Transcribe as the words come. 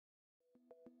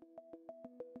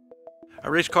I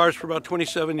raced cars for about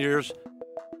 27 years.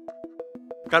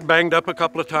 Got banged up a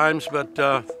couple of times, but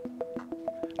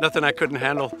nothing I couldn't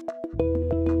handle.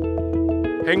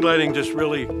 Hang gliding just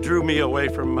really drew me away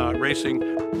from racing.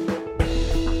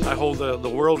 I hold the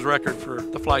world's record for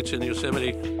the flights in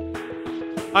Yosemite.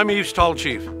 I'm Yves Tall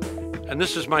Chief, and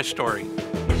this is my story.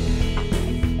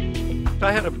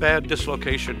 I had a bad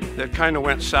dislocation that kind of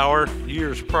went sour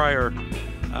years prior.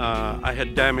 I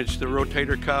had damaged the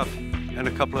rotator cuff and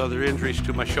a couple other injuries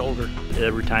to my shoulder.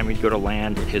 Every time he'd go to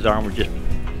land, his arm would just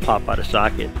pop out of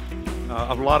socket.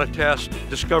 A lot of tests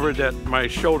discovered that my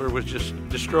shoulder was just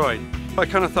destroyed. I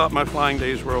kind of thought my flying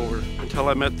days were over until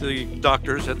I met the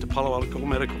doctors at the Palo Alto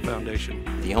Medical Foundation.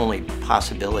 The only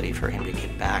possibility for him to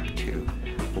get back to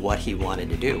what he wanted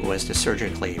to do was to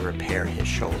surgically repair his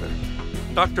shoulder.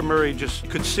 Dr. Murray just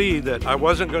could see that I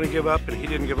wasn't going to give up, and he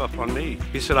didn't give up on me.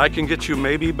 He said, I can get you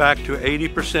maybe back to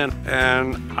 80%.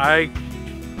 And I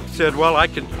said, well, I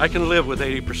can live with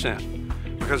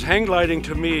 80%. Because hang gliding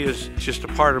to me is just a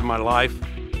part of my life.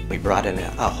 We brought in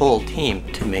a whole team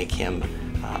to make him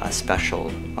a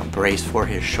special brace for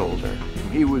his shoulder.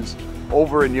 He was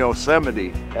over in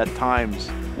Yosemite at times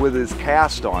with his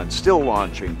cast on, still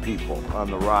launching people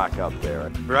on the rock up there.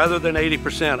 Rather than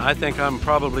 80%, I think I'm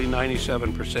probably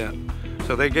 97%.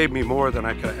 So they gave me more than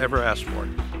I could ever ask for.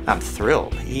 I'm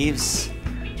thrilled. Yves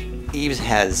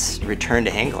has returned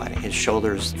to hang gliding. His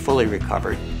shoulder's fully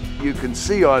recovered. You can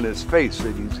see on his face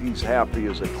that he's happy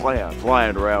as a clam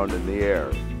flying around in the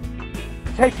air.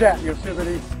 Take that,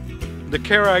 Yosemite. The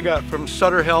care I got from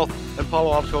Sutter Health and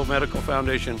Palo Alto Medical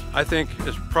Foundation, I think,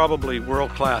 is probably world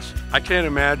class. I can't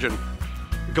imagine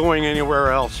going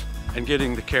anywhere else and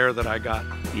getting the care that I got.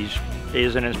 He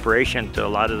is an inspiration to a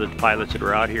lot of the pilots that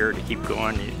are out here to keep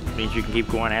going. It means you can keep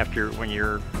going after when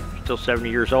you're still 70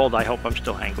 years old. I hope I'm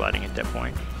still hang gliding at that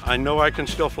point. I know I can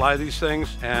still fly these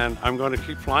things, and I'm going to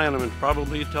keep flying them, and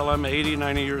probably until I'm 80,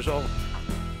 90 years old.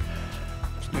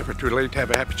 It's never too late to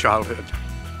have a happy childhood.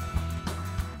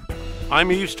 I'm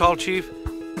Yves Tall Chief,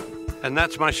 and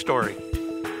that's my story.